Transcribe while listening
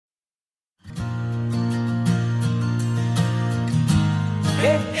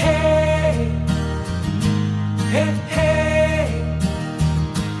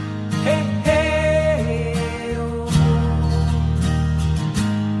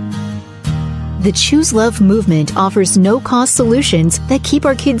The Choose Love movement offers no-cost solutions that keep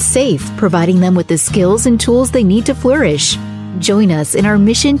our kids safe, providing them with the skills and tools they need to flourish. Join us in our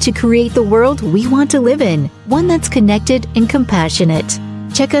mission to create the world we want to live in, one that's connected and compassionate.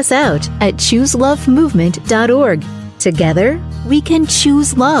 Check us out at chooselovemovement.org. Together, we can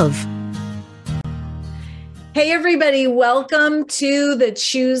choose love. Hey, everybody. Welcome to the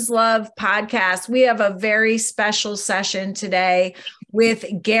Choose Love podcast. We have a very special session today with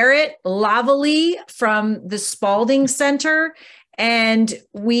Garrett Lavallee from the Spaulding Center. And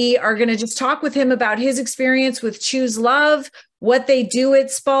we are going to just talk with him about his experience with Choose Love, what they do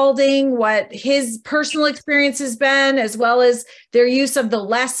at Spaulding, what his personal experience has been, as well as their use of the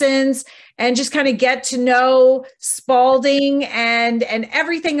lessons, and just kind of get to know Spaulding and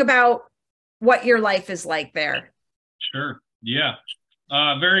everything about what your life is like there. Sure. Yeah.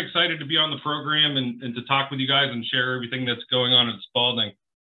 Very excited to be on the program and to talk with you guys and share everything that's going on at Spaulding.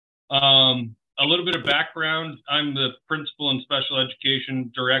 A little bit of background. I'm the principal and special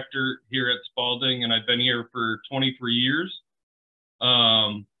education director here at Spaulding, and I've been here for 23 years.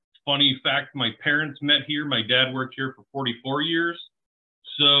 Funny fact, my parents met here. My dad worked here for 44 years.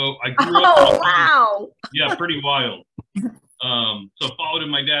 So I grew up. Oh, wow. Yeah, pretty wild. So followed in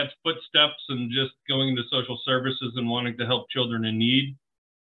my dad's footsteps and just going into social services and wanting to help children in need.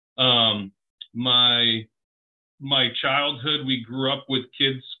 My childhood, we grew up with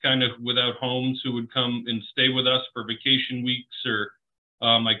kids kind of without homes who would come and stay with us for vacation weeks, or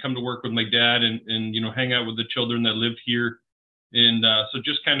I come to work with my dad and hang out with the children that lived here. And so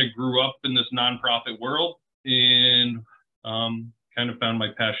just kind of grew up in this nonprofit world and kind of found my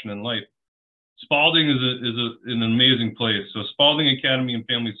passion in life. Spaulding is an amazing place. So Spaulding Academy and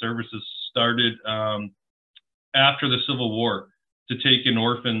Family Services started after the Civil War to take in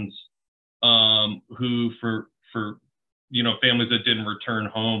orphans who for families that didn't return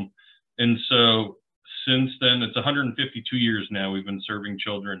home. And so since then, it's 152 years now we've been serving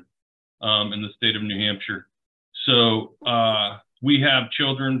children in the state of New Hampshire. So we have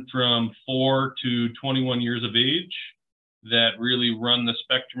children from 4 to 21 years of age that really run the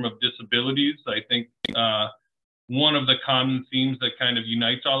spectrum of disabilities. I think one of the common themes that kind of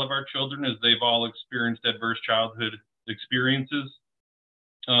unites all of our children is they've all experienced adverse childhood experiences.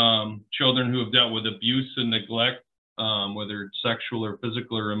 Children who have dealt with abuse and neglect, whether it's sexual or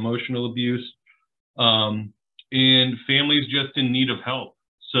physical or emotional abuse, and families just in need of help.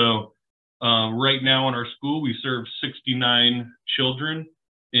 So right now in our school, we serve 69 children.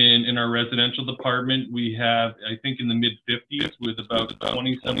 In our residential department, we have, I think, in the mid-50s with about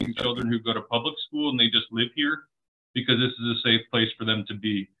 20-something children who go to public school and they just live here because this is a safe place for them to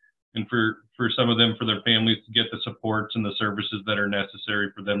be. And for some of them, for their families to get the supports and the services that are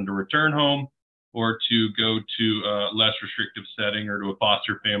necessary for them to return home or to go to a less restrictive setting or to a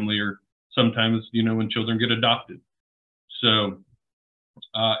foster family, or sometimes, when children get adopted. So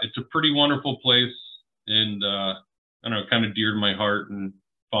it's a pretty wonderful place, and I don't know, kind of dear to my heart, and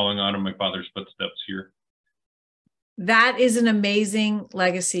following on in my father's footsteps here. That is an amazing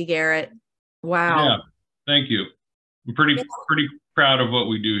legacy, Garrett. Wow. Yeah, thank you. I'm pretty proud of what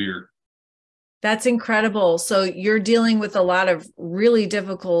we do here. That's incredible. So you're dealing with a lot of really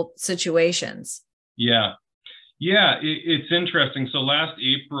difficult situations. Yeah. Yeah, it's interesting. So last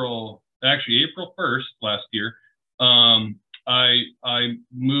April 1st last year, I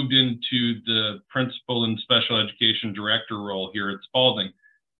moved into the principal and special education director role here at Spaulding.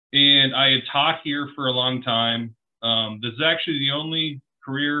 And I had taught here for a long time. This is actually the only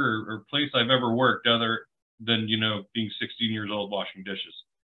career or place I've ever worked other than, being 16 years old washing dishes.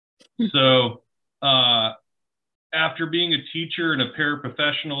 So after being a teacher and a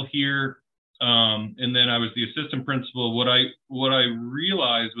paraprofessional here, and then I was the assistant principal, what I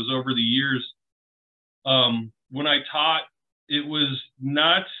realized was over the years, when I taught, it was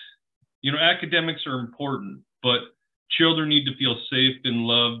not, academics are important, but children need to feel safe and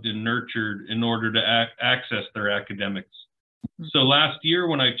loved and nurtured in order to access their academics. So last year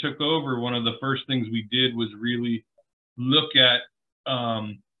when I took over, one of the first things we did was really look at,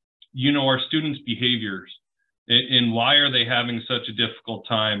 our students' behaviors and why are they having such a difficult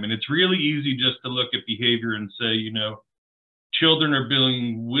time. And it's really easy just to look at behavior and say, children are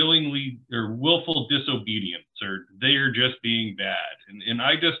being willingly or willful disobedience, or they are just being bad. And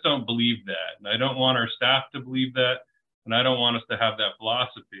I just don't believe that. And I don't want our staff to believe that. And I don't want us to have that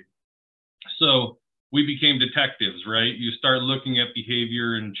philosophy. So we became detectives, right? You start looking at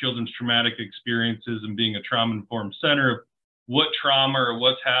behavior and children's traumatic experiences and being a trauma-informed center of what trauma or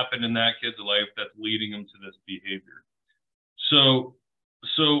what's happened in that kid's life that's leading them to this behavior. So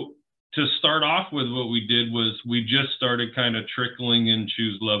to start off with, what we did was we just started kind of trickling in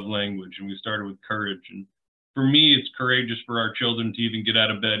choose love language, and we started with courage. And for me, it's courageous for our children to even get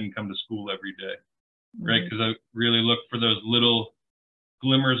out of bed and come to school every day, right? Because I really look for those little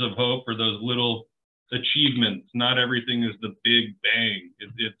glimmers of hope, or those little achievements. Not everything is the big bang.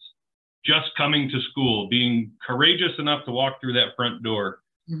 It's just coming to school, being courageous enough to walk through that front door.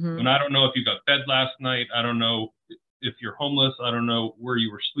 And I don't know if you got fed last night. I don't know if you're homeless. I don't know where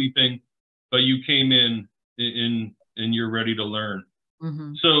you were sleeping, but you came in and you're ready to learn.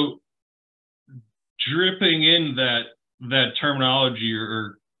 So dripping in that terminology,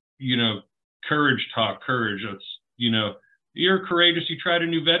 or courage talk, courage. It's, you're courageous. You tried a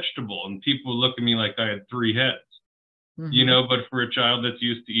new vegetable, and people would look at me like I had 3 heads. But for a child that's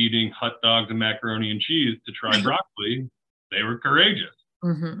used to eating hot dogs and macaroni and cheese, to try broccoli, they were courageous.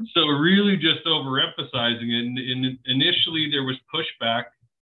 So really just overemphasizing it. And initially there was pushback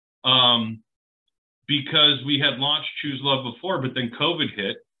because we had launched Choose Love before, but then COVID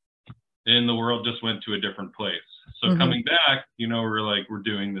hit and the world just went to a different place. So coming back, we're like, we're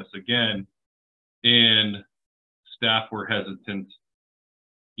doing this again. And staff were hesitant,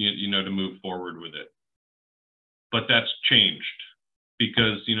 to move forward with it. But that's changed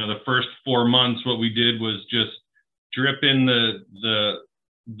because, the first 4 months, what we did was just drip in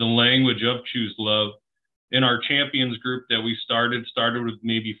the language of Choose Love. In our champions group that we started with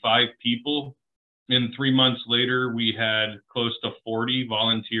maybe 5 people. And 3 months later, we had close to 40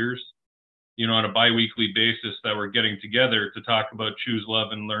 volunteers, on a biweekly basis that were getting together to talk about Choose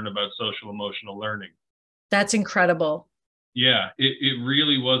Love and learn about social emotional learning. That's incredible. Yeah, it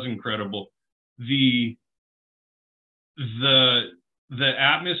really was incredible. The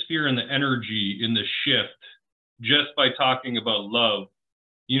atmosphere and the energy in the shift just by talking about love,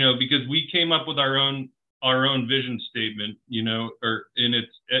 because we came up with our own vision statement, and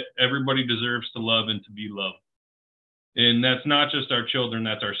it's everybody deserves to love and to be loved. And that's not just our children,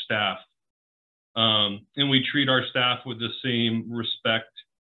 that's our staff. And we treat our staff with the same respect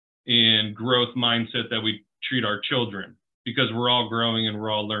and growth mindset that we treat our children, because we're all growing and we're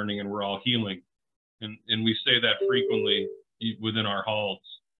all learning and we're all healing. And we say that frequently within our halls.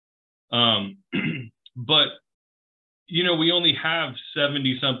 But, we only have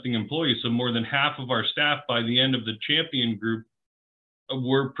 70 something employees. So more than half of our staff by the end of the champion group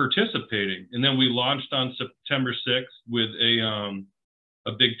were participating. And then we launched on September 6th with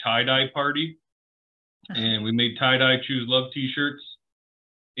a big tie-dye party. And we made tie-dye Choose Love t-shirts.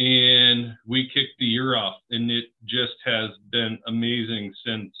 And we kicked the year off. And it just has been amazing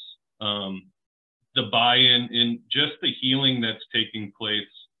since. The buy-in and just the healing that's taking place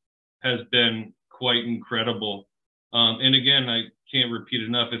has been quite incredible. And again, I can't repeat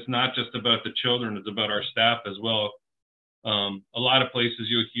enough. It's not just about the children, it's about our staff as well. A lot of places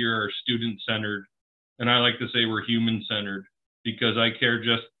you'll hear are student-centered, and I like to say we're human-centered, because I care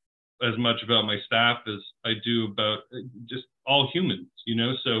just as much about my staff as I do about just all humans,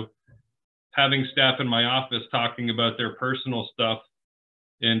 So having staff in my office talking about their personal stuff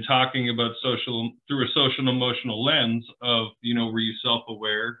and talking about through a social and emotional lens of, were you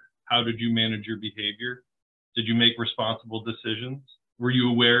self-aware? How did you manage your behavior? Did you make responsible decisions? Were you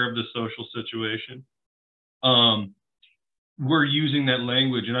aware of the social situation? We're using that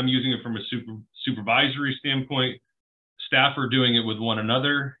language, and I'm using it from a supervisory standpoint. Staff are doing it with one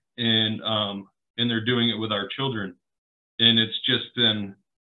another, and they're doing it with our children. And it's just been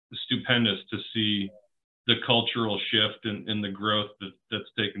stupendous to see the cultural shift and the growth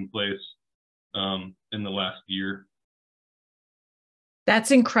that's taken place in the last year. That's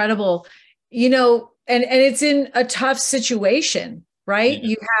incredible. And it's in a tough situation, right? Yeah.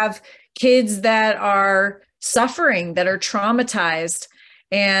 You have kids that are suffering, that are traumatized.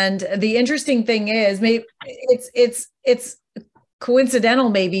 And the interesting thing is, maybe it's coincidental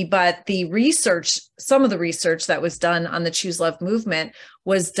maybe, but some of the research that was done on the Choose Love movement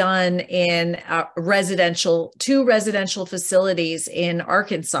was done in 2 residential facilities in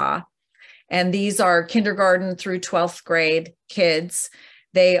Arkansas. And these are kindergarten through 12th grade kids.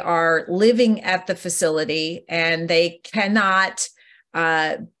 They are living at the facility and they cannot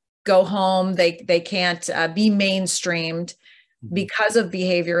go home. They can't be mainstreamed because of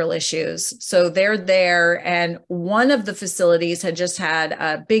behavioral issues. So they're there, and one of the facilities had just had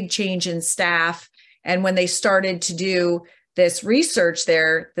a big change in staff. And when they started to do this research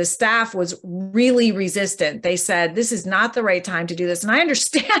there, the staff was really resistant. They said, this is not the right time to do this. And I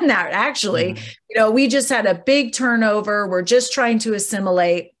understand that, actually. We just had a big turnover. We're just trying to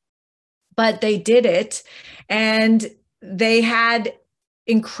assimilate, but they did it. And they had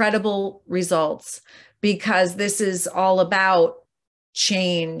incredible results, because this is all about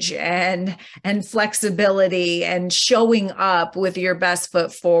change and flexibility and showing up with your best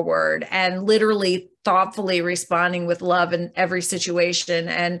foot forward and literally thoughtfully responding with love in every situation.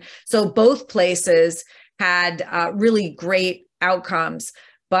 And so both places had really great outcomes.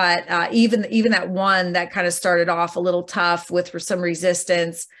 But even that one that kind of started off a little tough with some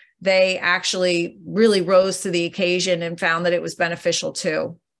resistance, they actually really rose to the occasion and found that it was beneficial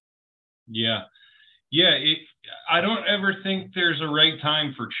too. Yeah. I don't ever think there's a right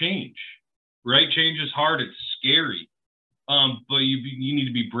time for change. Right? Change is hard. It's scary. But you need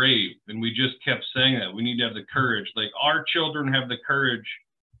to be brave. And we just kept saying that. We need to have the courage. Like, our children have the courage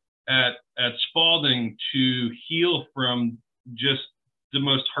at Spaulding to heal from just the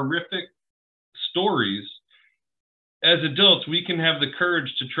most horrific stories. As adults, we can have the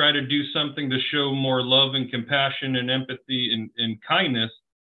courage to try to do something to show more love and compassion and empathy and kindness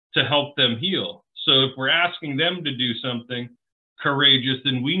to help them heal. So if we're asking them to do something courageous,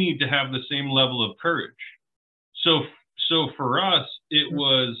 then we need to have the same level of courage. So for us, it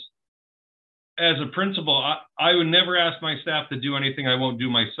was, as a principal, I would never ask my staff to do anything I won't do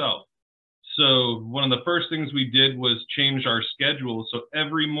myself. So one of the first things we did was change our schedule. So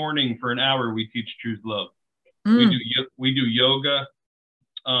every morning for an hour, we teach Choose Love. We do yoga.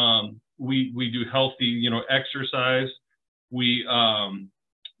 We do healthy, exercise. We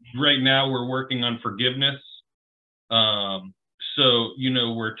right now we're working on forgiveness. So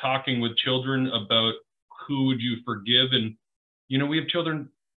we're talking with children about who would you forgive, and we have children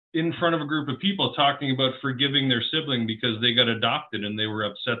in front of a group of people talking about forgiving their sibling because they got adopted and they were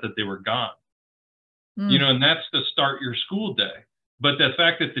upset that they were gone. And that's to start your school day. But the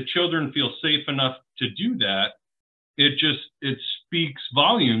fact that the children feel safe enough to do that, it speaks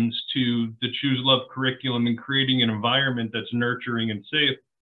volumes to the Choose Love curriculum and creating an environment that's nurturing and safe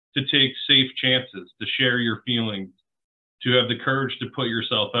to take safe chances, to share your feelings, to have the courage to put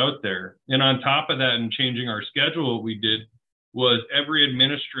yourself out there. And on top of that, and changing our schedule, what we did was every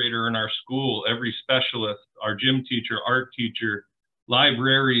administrator in our school, every specialist, our gym teacher, art teacher,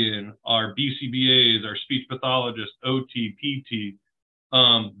 librarian, our BCBAs, our speech pathologist, OT, PT,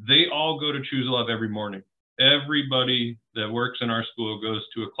 they all go to Choose Love every morning. Everybody that works in our school goes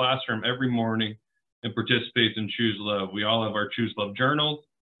to a classroom every morning and participates in Choose Love. We all have our Choose Love journals.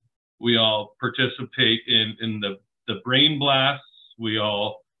 We all participate in the brain blasts. We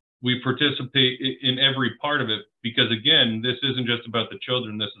participate in every part of it because, again, this isn't just about the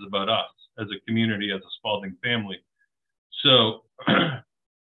children. This is about us as a community, as a Spaulding family. So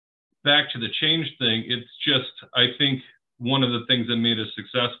back to the change thing, it's just, I think one of the things that made us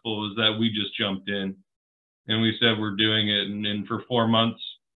successful is that we just jumped in and we said we're doing it. And for 4 months,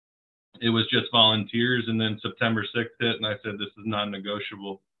 it was just volunteers. And then September 6th hit, and I said, this is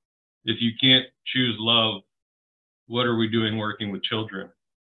non-negotiable. If you can't choose love, what are we doing working with children?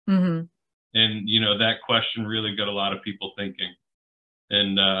 Mm-hmm. And, that question really got a lot of people thinking.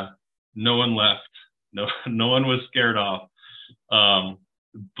 And no one left. No one was scared off.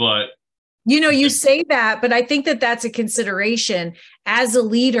 But you say that, but I think that that's a consideration as a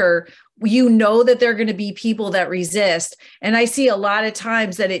leader. That there are going to be people that resist. And I see a lot of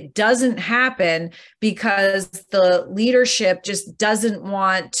times that it doesn't happen because the leadership just doesn't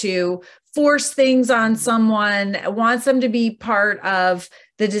want to force things on someone, wants them to be part of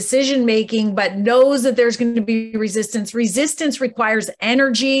the decision making, but knows that there's going to be resistance. Resistance requires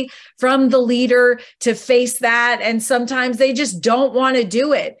energy from the leader to face that. And sometimes they just don't want to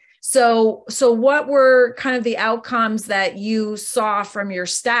do it. So what were kind of the outcomes that you saw from your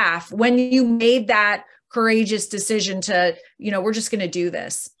staff when you made that courageous decision to, we're just going to do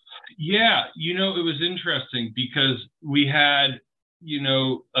this? Yeah, it was interesting because we had,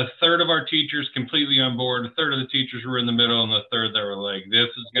 a third of our teachers completely on board, a third of the teachers were in the middle, and a third that were like, this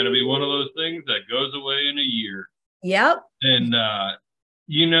is going to be one of those things that goes away in a year. Yep. And,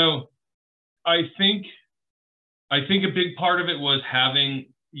 I think a big part of it was having,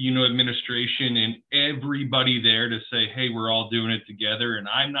 administration and everybody there to say, hey, we're all doing it together. And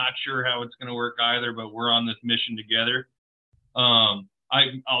I'm not sure how it's going to work either, but we're on this mission together.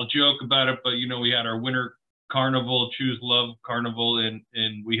 I'll joke about it, but, we had our winter carnival, Choose Love Carnival,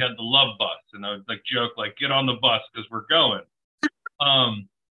 and we had the love bus. And I would joke, get on the bus because we're going.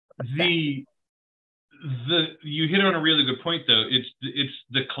 You hit on a really good point, though. It's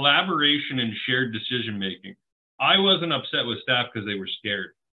the collaboration and shared decision-making. I wasn't upset with staff because they were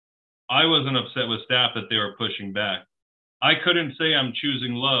scared. I wasn't upset with staff that they were pushing back. I couldn't say I'm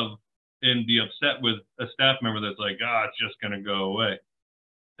choosing love and be upset with a staff member that's like, it's just going to go away.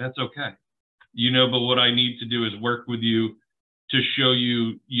 That's okay. But what I need to do is work with you to show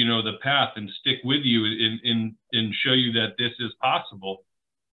you, the path and stick with you and show you that this is possible.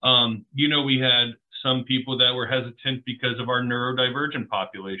 We had some people that were hesitant because of our neurodivergent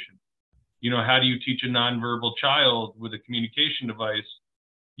population. How do you teach a nonverbal child with a communication device,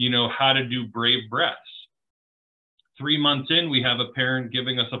 how to do brave breaths? 3 months in, we have a parent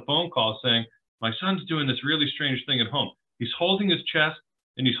giving us a phone call saying, my son's doing this really strange thing at home. He's holding his chest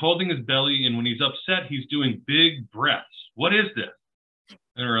and he's holding his belly. And when he's upset, he's doing big breaths. What is this?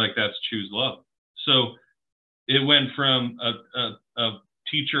 And we're like, that's Choose Love. So it went from a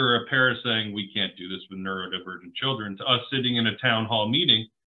teacher or a parent saying, we can't do this with neurodivergent children, to us sitting in a town hall meeting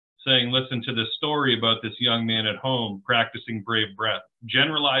saying, listen to this story about this young man at home practicing brave breath,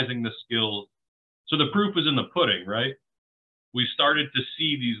 generalizing the skills. So the proof was in the pudding, right? We started to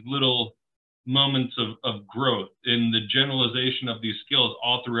see these little moments of growth in the generalization of these skills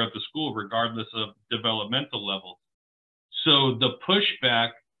all throughout the school, regardless of developmental level. So the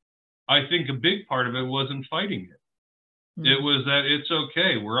pushback, I think a big part of it wasn't fighting it. It was that it's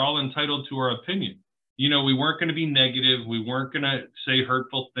okay. We're all entitled to our opinion. We weren't going to be negative. We weren't going to say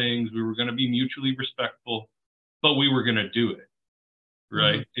hurtful things. We were going to be mutually respectful, but we were going to do it.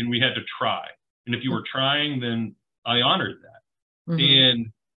 Right. Mm-hmm. And we had to try. And if you were trying, then I honored that. Mm-hmm.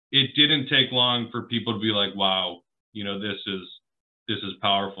 And it didn't take long for people to be like, wow, this is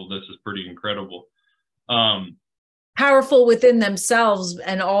powerful. This is pretty incredible. Powerful within themselves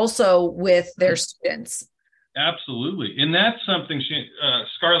and also with their students. Absolutely. And that's something,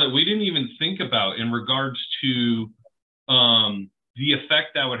 Scarlett, we didn't even think about in regards to the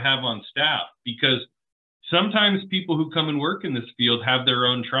effect that would have on staff, because sometimes people who come and work in this field have their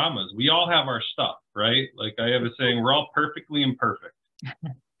own traumas. We all have our stuff, right? Like I have a saying, we're all perfectly imperfect.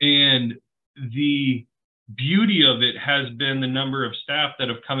 And the beauty of it has been the number of staff that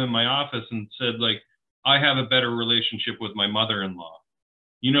have come in my office and said, like, I have a better relationship with my mother-in-law.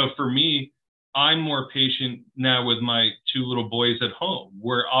 For me, I'm more patient now with my 2 little boys at home,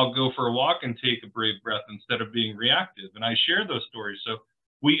 where I'll go for a walk and take a brave breath instead of being reactive. And I share those stories. So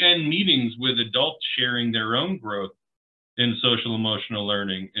we end meetings with adults sharing their own growth in social emotional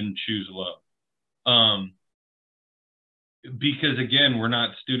learning and Choose Love. Because again, we're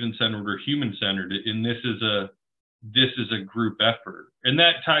not student-centered or human-centered, and this is a group effort. And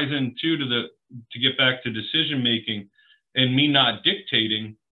that ties in too to get back to decision making and me not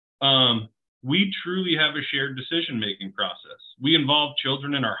dictating. We truly have a shared decision-making process. We involve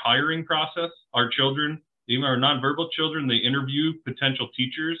children in our hiring process. Our children, even our nonverbal children, they interview potential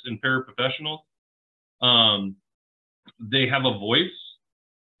teachers and paraprofessionals. They have a voice.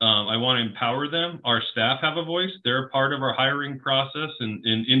 I want to empower them. Our staff have a voice. They're a part of our hiring process and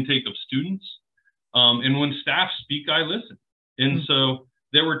intake of students. And when staff speak, I listen. And so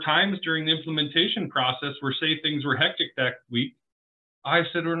there were times during the implementation process where, say, things were hectic that week, I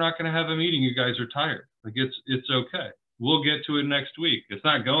said, we're not going to have a meeting. You guys are tired. Like, it's okay. We'll get to it next week. It's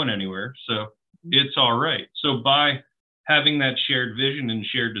not going anywhere. So it's all right. So by having that shared vision and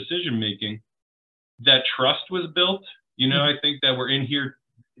shared decision-making, that trust was built. I think that we're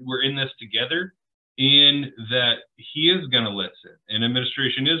in this together, and that he is going to listen and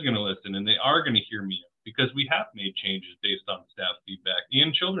administration is going to listen, and they are going to hear me out, because we have made changes based on staff feedback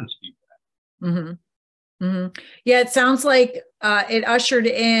and children's feedback. Mm-hmm. Mm-hmm. Yeah, it sounds like it ushered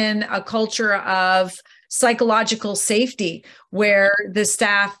in a culture of psychological safety where the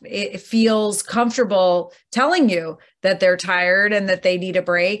staff feels comfortable telling you that they're tired and that they need a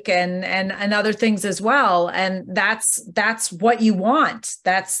break and other things as well. And that's what you want.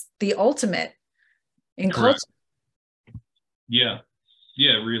 That's the ultimate in culture. Yeah.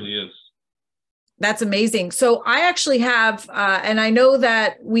 Yeah, it really is. That's amazing. So I actually have, and I know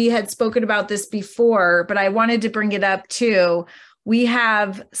that we had spoken about this before, but I wanted to bring it up too. We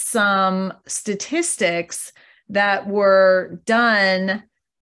have some statistics that were done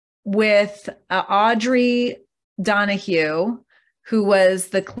with Audrey Donahue, who was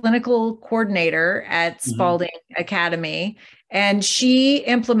the clinical coordinator at Spaulding Academy. And she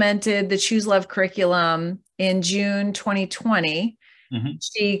implemented the Choose Love curriculum in June 2020.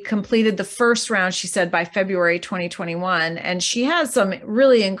 She completed the first round, she said, by February 2021. And she has some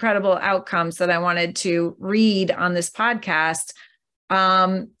really incredible outcomes that I wanted to read on this podcast.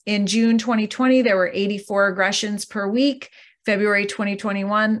 In June 2020, there were 84 aggressions per week. February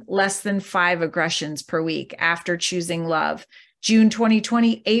 2021, less than 5 aggressions per week after choosing love. June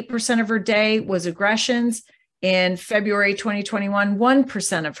 2020, 8% of her day was aggressions. In February 2021,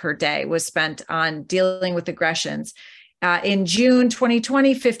 1% of her day was spent on dealing with aggressions. In June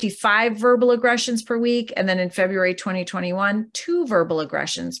 2020, 55 verbal aggressions per week. And then in February 2021, 2 verbal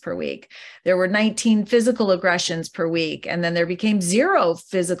aggressions per week. There were 19 physical aggressions per week. And then there became 0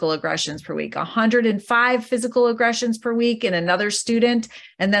 physical aggressions per week, 105 physical aggressions per week in another student,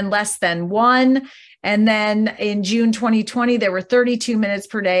 and then less than 1. And then in June 2020, there were 32 minutes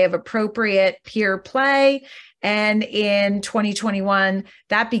per day of appropriate peer play. And in 2021,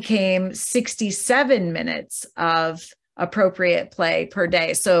 that became 67 minutes of appropriate play per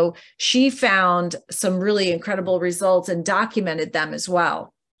day. So she found some really incredible results and documented them as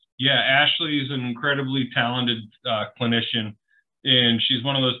well. Yeah, Ashley is an incredibly talented clinician, and she's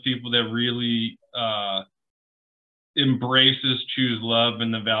one of those people that really embraces Choose Love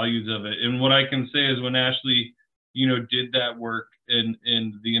and the values of it. And what I can say is when Ashley, did that work in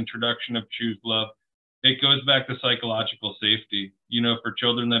the introduction of Choose Love, it goes back to psychological safety, for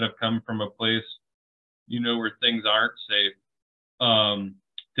children that have come from a place, where things aren't safe,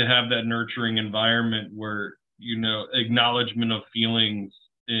 to have that nurturing environment where, acknowledgement of feelings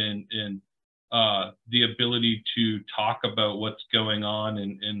and the ability to talk about what's going on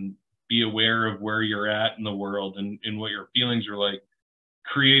and be aware of where you're at in the world and what your feelings are like,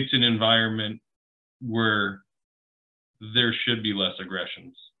 creates an environment where there should be less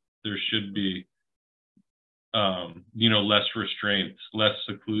aggressions. There should be, less restraints, less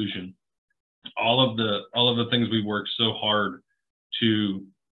seclusion. All of the things we work so hard to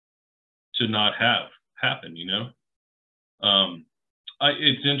not have happen,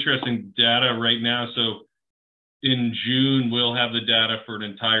 it's interesting data right now. So in June, we'll have the data for an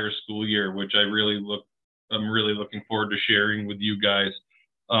entire school year, which I'm really looking forward to sharing with you guys,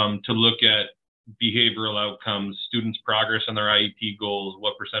 to look at behavioral outcomes, students' progress on their IEP goals,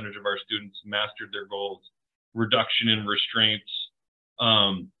 what percentage of our students mastered their goals, reduction in restraints,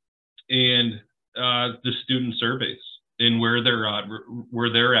 and the student surveys and where they're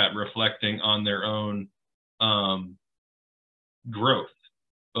at reflecting on their own growth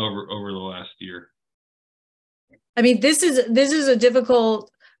over the last year. I mean, this is a difficult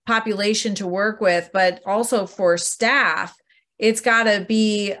population to work with, but also for staff, it's got to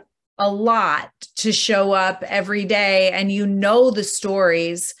be a lot to show up every day and the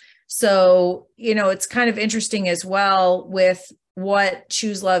stories. So, it's kind of interesting as well with what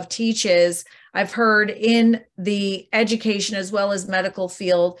Choose Love teaches. I've heard in the education as well as medical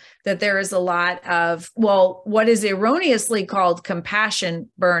field that there is a lot of, what is erroneously called compassion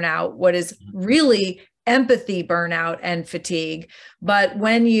burnout, what is really empathy burnout and fatigue. But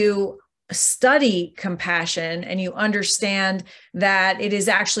when you study compassion and you understand that it is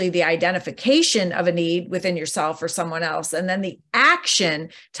actually the identification of a need within yourself or someone else, and then the action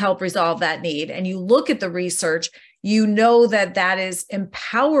to help resolve that need, and you look at the research, that is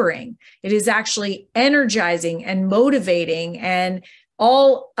empowering. It is actually energizing and motivating, and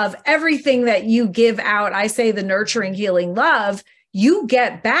all of everything that you give out, I say the nurturing, healing love, you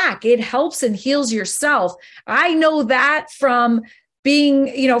get back. It helps and heals yourself. I know that from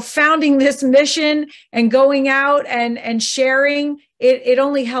being, founding this mission and going out and sharing, it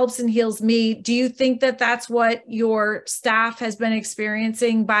only helps and heals me. Do you think that that's what your staff has been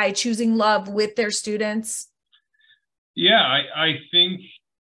experiencing by choosing love with their students? Yeah, I think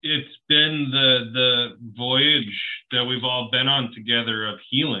it's been the voyage that we've all been on together of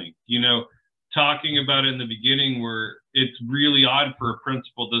healing, talking about it in the beginning where it's really odd for a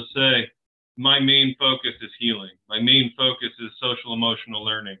principal to say, my main focus is healing. My main focus is social emotional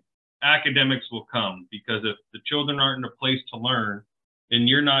learning. Academics will come, because if the children aren't in a place to learn and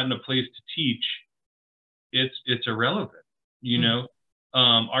you're not in a place to teach, it's irrelevant.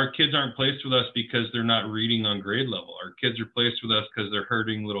 Our kids aren't placed with us because they're not reading on grade level. Our kids are placed with us because they're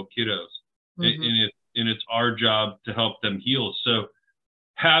hurting little kiddos. Mm-hmm. And it's our job to help them heal. So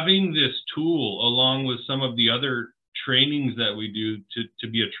having this tool along with some of the other trainings that we do to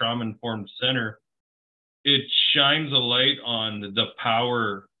be a trauma-informed center, it shines a light on the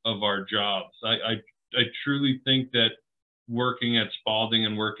power of our jobs. I truly think that working at Spaulding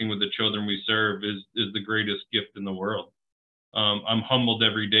and working with the children we serve is the greatest gift in the world. I'm humbled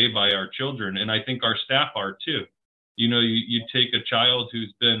every day by our children, and I think our staff are too. You take a child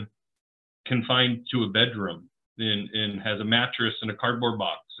who's been confined to a bedroom and has a mattress and a cardboard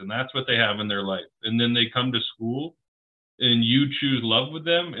box, and that's what they have in their life. And then they come to school and you choose love with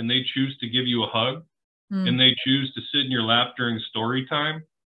them, and they choose to give you a hug, and they choose to sit in your lap during story time.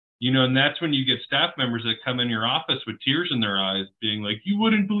 And that's when you get staff members that come in your office with tears in their eyes being like, you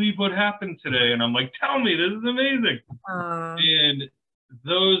wouldn't believe what happened today. And I'm like, tell me, this is amazing. And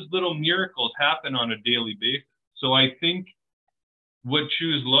those little miracles happen on a daily basis. So I think what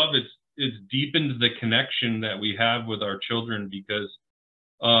Choose Love it's deepened the connection that we have with our children because,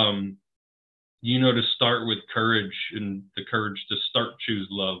 you know, to start with courage and the courage to start choose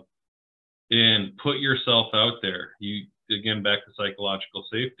love and put yourself out there. You, again, back to psychological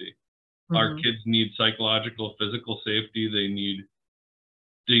safety. Our kids need psychological, physical safety.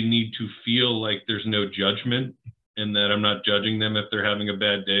 They need to feel like there's no judgment and that I'm not judging them if they're having a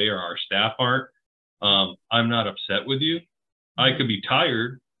bad day or our staff aren't. I'm not upset with you. I could be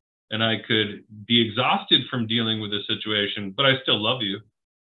tired and I could be exhausted from dealing with a situation, but I still love you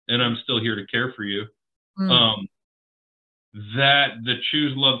and I'm still here to care for you. That the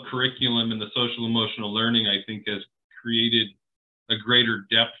Choose Love curriculum and the social emotional learning, I think, has created a greater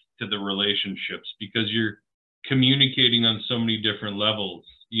depth to the relationships because you're communicating on so many different levels.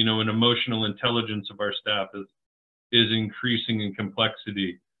 You know, an emotional intelligence of our staff is increasing in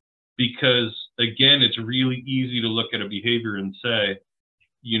complexity because, again, it's really easy to look at a behavior and say,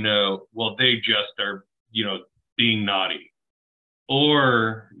 you know, well, they just are, you know, being naughty.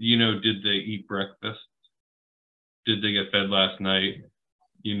 Or, you know, did they eat breakfast? Did they get fed last night?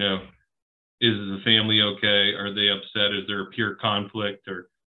 You know, is the family okay? Are they upset? Is there a peer conflict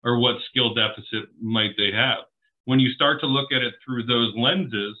or what skill deficit might they have? When you start to look at it through those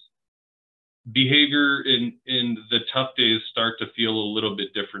lenses, behavior in the tough days start to feel a little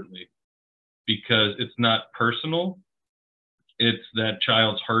bit differently because it's not personal. It's that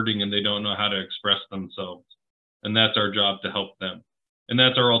child's hurting and they don't know how to express themselves. And that's our job to help them. And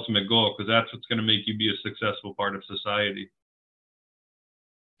that's our ultimate goal because that's what's going to make you be a successful part of society.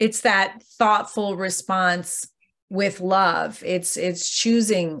 It's that thoughtful response with love. It's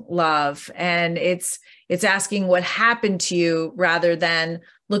choosing love, and it's asking what happened to you rather than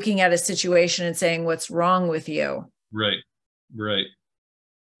looking at a situation and saying what's wrong with you. Right.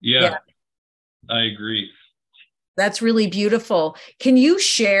 Yeah. I agree. That's really beautiful. Can you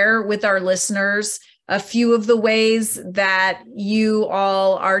share with our listeners a few of the ways that you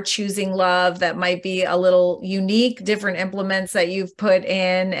all are choosing love that might be a little unique, different implements that you've put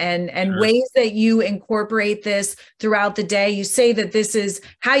in and ways that you incorporate this throughout the day? You say that this is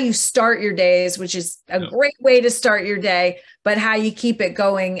how you start your days, which is a great way to start your day, but how you keep it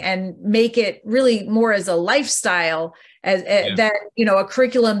going and make it really more as a lifestyle as that, you know, a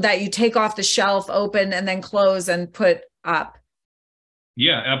curriculum that you take off the shelf, open and then close and put up.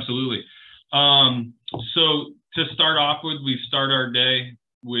 Yeah, absolutely. So to start off with, we start our day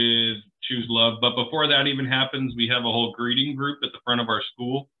with Choose Love. But before that even happens, we have a whole greeting group at the front of our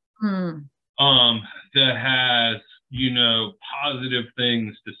school that has, you know, positive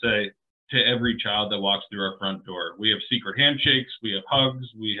things to say to every child that walks through our front door. We have secret handshakes, we have hugs,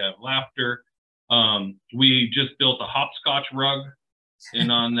 we have laughter. We just built a hopscotch rug.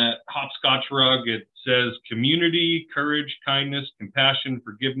 And on that hopscotch rug, it says community, courage, kindness, compassion,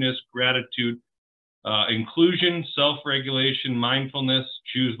 forgiveness, gratitude, inclusion, self-regulation, mindfulness,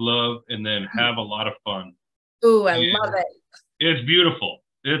 choose love, and then have a lot of fun. Ooh, I love it. It's beautiful.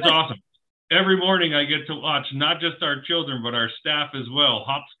 It's awesome. Every morning I get to watch not just our children, but our staff as well,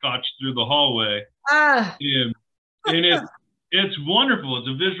 hopscotch through the hallway. And it's wonderful. It's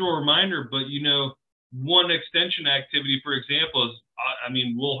a visual reminder, but, you know, one extension activity, for example, is, I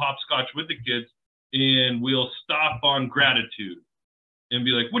mean, we'll hopscotch with the kids and we'll stop on gratitude and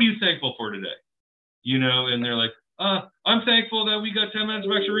be like, what are you thankful for today? You know, and they're like, I'm thankful that we got 10 minutes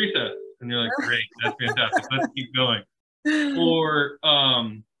of extra recess. And you're like, great, that's fantastic. Let's keep going. Or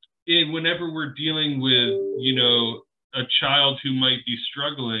whenever we're dealing with, you know, a child who might be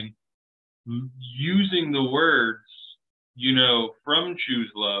struggling, using the words, you know, from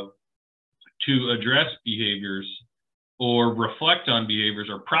Choose Love to address behaviors or reflect on behaviors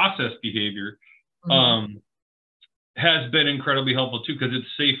or process behavior has been incredibly helpful too, because it's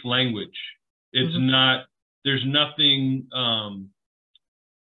safe language. It's not, there's nothing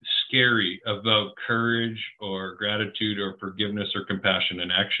scary about courage or gratitude or forgiveness or compassion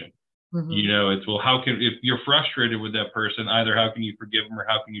in action. You know, it's, well, how can, if you're frustrated with that person, either how can you forgive them or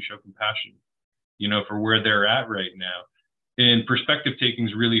how can you show compassion, you know, for where they're at right now. And perspective taking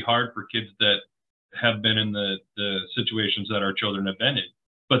is really hard for kids that have been in the situations that our children have been in,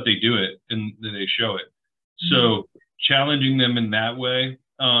 but they do it and they show it. So challenging them in that way.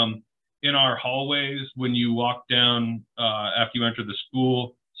 In our hallways, when you walk down after you enter the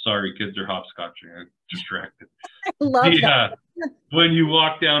school, sorry, kids are hopscotching, I'm distracted. I love that. When you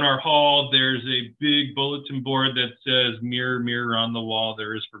walk down our hall, there's a big bulletin board that says, mirror, mirror on the wall,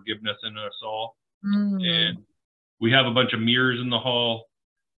 there is forgiveness in us all. And we have a bunch of mirrors in the hall.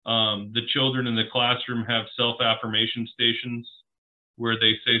 The children in the classroom have self-affirmation stations where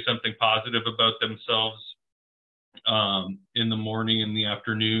they say something positive about themselves. in the morning and the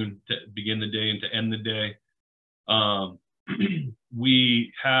afternoon to begin the day and to end the day.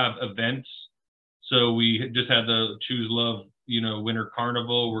 We have events. So we just had the Choose Love, Winter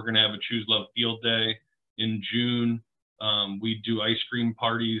Carnival. We're going to have a Choose Love Field Day in June. We do ice cream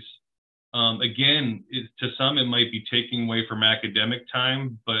parties. Again, to some, it might be taking away from academic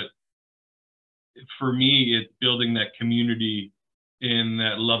time, but for me, it's building that community in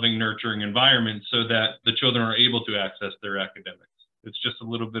that loving, nurturing environment so that the children are able to access their academics. It's just a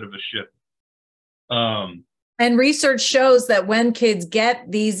little bit of a shift. And research shows that when kids get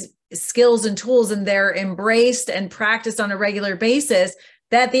these skills and tools and they're embraced and practiced on a regular basis,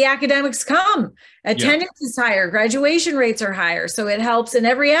 that the academics come. Attendance is higher, graduation rates are higher. So it helps in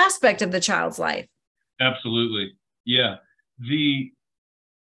every aspect of the child's life. Absolutely. Yeah. You'll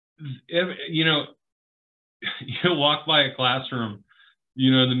walk by a classroom,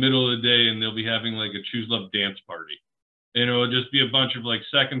 in the middle of the day, and they'll be having like a Choose Love dance party. And it'll just be a bunch of like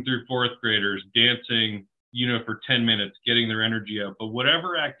 2nd through 4th graders dancing, for 10 minutes, getting their energy out. But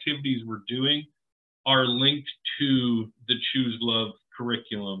whatever activities we're doing are linked to the Choose Love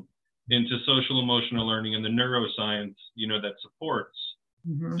curriculum, into social emotional learning and the neuroscience, that supports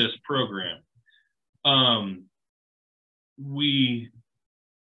this program.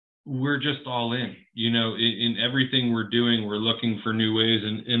 We're just all in, in everything we're doing. We're looking for new ways.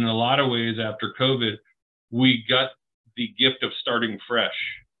 And in a lot of ways after COVID, we got the gift of starting fresh,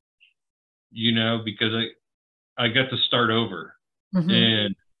 because I got to start over.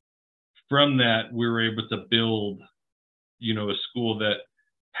 And from that, we were able to build, a school that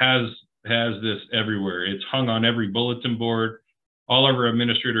has this everywhere. It's hung on every bulletin board. All of our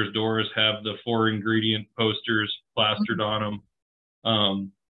administrators' doors have the 4 ingredient posters plastered on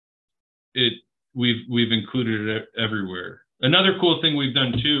them. We've included it everywhere. Another cool thing we've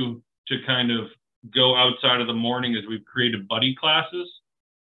done too, to kind of go outside of the morning, is we've created buddy classes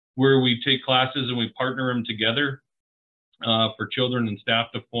where we take classes and we partner them together for children and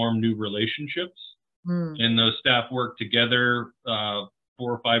staff to form new relationships. And those staff work together 4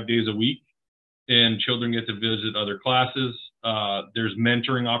 or 5 days a week, and children get to visit other classes. There's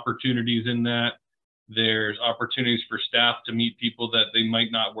mentoring opportunities in that. There's opportunities for staff to meet people that they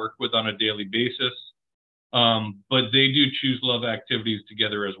might not work with on a daily basis. But they do Choose Love activities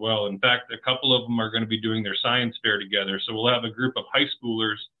together as well. In fact, a couple of them are going to be doing their science fair together. So we'll have a group of high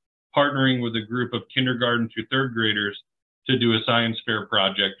schoolers partnering with a group of kindergarten through 3rd graders to do a science fair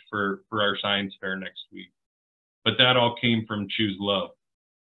project for our science fair next week. But that all came from Choose Love.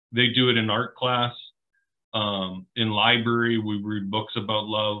 They do it in art class. In library, we read books about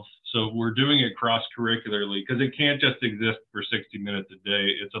love. So we're doing it cross-curricularly, because it can't just exist for 60 minutes a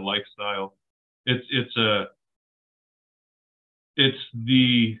day. It's a lifestyle. It's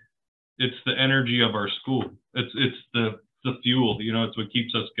the energy of our school. It's the fuel, it's what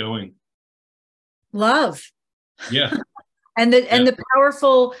keeps us going. Love. Yeah. And the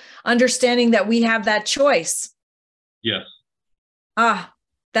powerful understanding that we have that choice. Yes.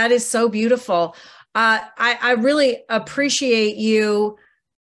 That is so beautiful. I really appreciate you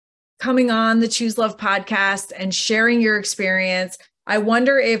coming on the Choose Love podcast and sharing your experience. I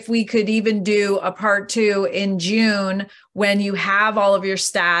wonder if we could even do a part 2 in June when you have all of your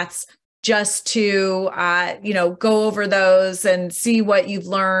stats, just to, go over those and see what you've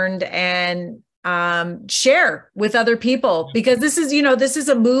learned and share with other people, because this is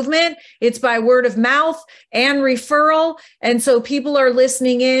a movement. It's by word of mouth and referral. And so people are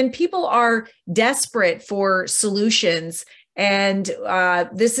listening in. People are desperate for solutions. And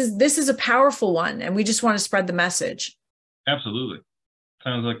this is a powerful one. And we just want to spread the message. Absolutely.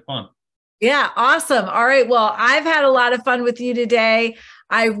 Sounds like fun. Yeah. Awesome. All right. Well, I've had a lot of fun with you today.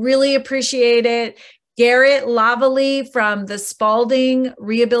 I really appreciate it. Garrett Lavallee from the Spaulding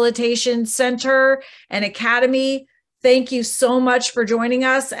Rehabilitation Center and Academy, thank you so much for joining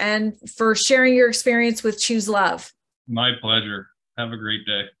us and for sharing your experience with Choose Love. My pleasure. Have a great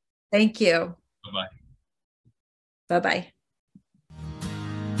day. Thank you. Bye-bye. Bye-bye.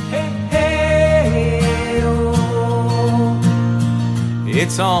 Hey, hey, oh.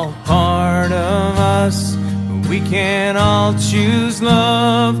 It's all part of us. We can all choose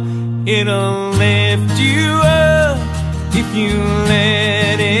love. It'll lift you up if you let